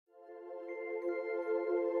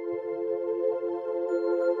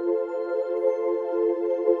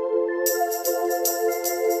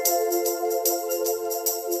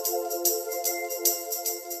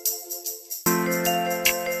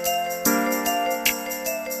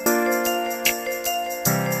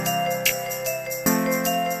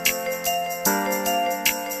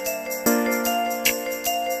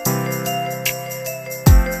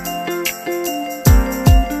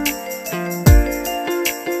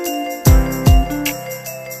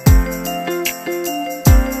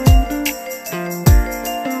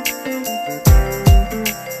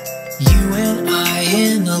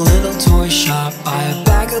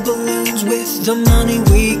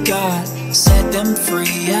set them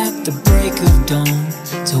free at the break of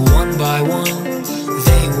dawn. Till one by one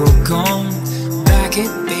they were gone. Back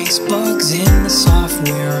at base, bugs in the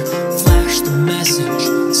software flash the message: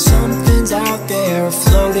 something's out there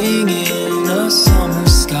floating in a summer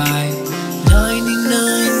sky.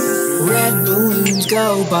 99 red balloons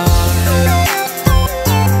go by.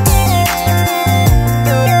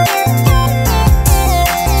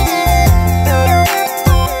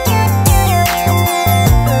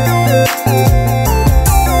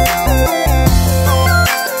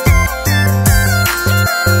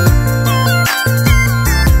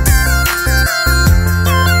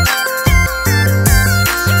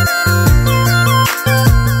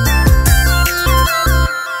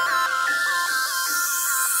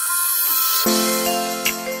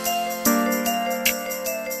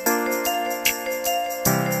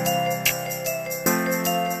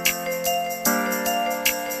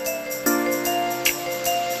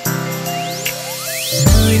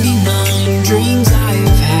 Dreams I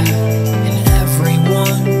have had, and every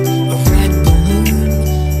one a red balloon.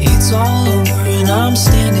 It's all over and I'm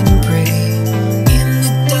standing pretty in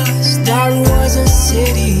the dust. That was a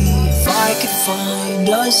city. If I could find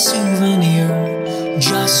a souvenir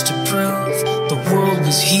just to prove the world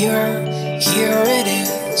was here, here it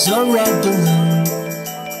is, a red balloon.